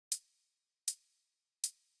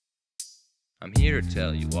I'm here to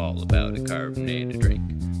tell you all about a carbonated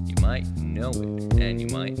drink. You might know it, and you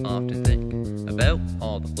might often think about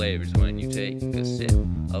all the flavors when you take a sip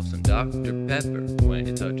of some Dr. Pepper when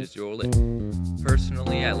it touches your lip.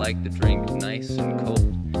 Personally, I like the drink nice and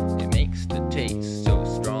cold. It makes the taste so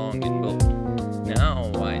strong and bold.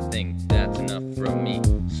 Now I think that's enough from me,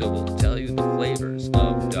 so we'll tell you the flavors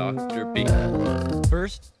of Dr. B.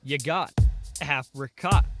 First, you got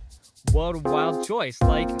apricot. What a wild choice,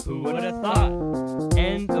 like who would have thought?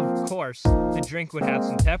 And of course, the drink would have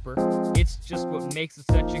some pepper. It's just what makes it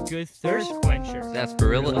such a good thirst quencher.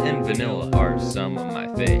 Sarsaparilla and vanilla are some of my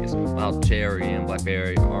faves. Wild cherry and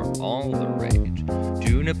blackberry are all the rage.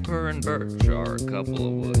 Juniper and birch are a couple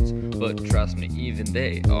of woods, but trust me, even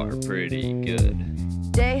they are pretty good.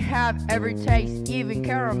 They have every taste, even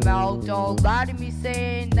caramel. Don't lie to me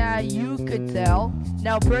saying that you could tell.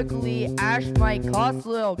 Now prickly ash might cost a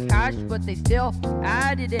little cash, but they still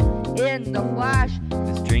added it in the flash.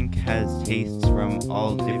 This drink has tastes from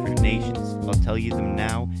all different nations. I'll tell you them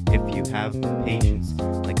now if you have the patience.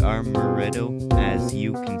 Like amaretto, as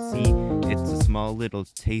you can see, it's a small little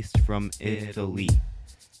taste from Italy.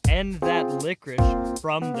 And that licorice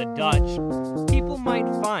from the Dutch, people might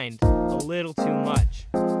find a little too much.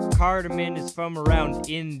 Cardamom is from around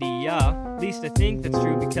India. At least I think that's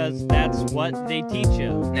true because that's what they teach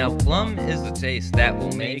you. Now plum is the taste that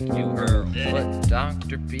will make you hurl, but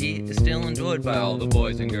Dr. B is still enjoyed by all the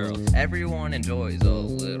boys and girls. Everyone enjoys a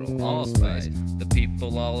little allspice. The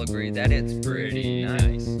people all agree that it's pretty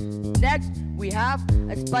nice. Next, we have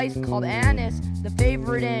a spice called anise, the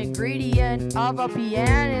favorite ingredient of a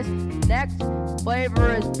pianist. Next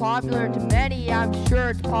flavor is popular to many. I'm sure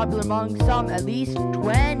it's popular among some, at least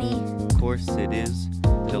 20. Of course it is.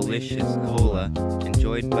 Delicious cola,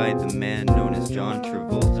 enjoyed by the man known as John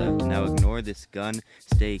Travolta. Now ignore this gun,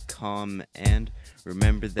 stay calm, and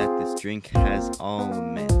remember that this drink has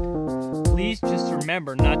almond. Please just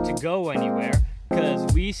remember not to go anywhere,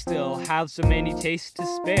 cause we still have so many tastes to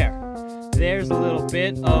spare. There's a little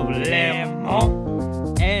bit of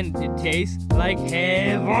lemon, and it tastes like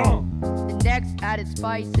heaven. The next added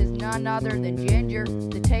spice is none other than ginger.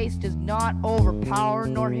 The taste does not overpower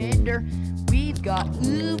nor hinder. We've got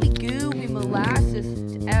ooey gooey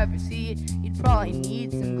molasses. To ever see it, you'd probably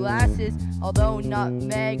need some glasses. Although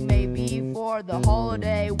nutmeg may be for the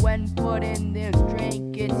holiday, when put in this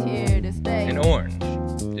drink, it's here to stay. An orange.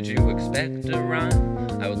 Did you expect a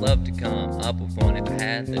rhyme? I would love to come up with one if I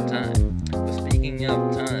had the time. But speaking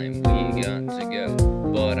of time, we got to go.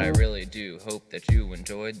 But I really do hope that you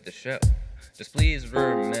enjoyed the show. Just please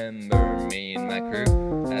remember me and my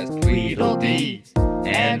crew as Tweedle Dee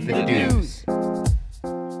and the Deuce.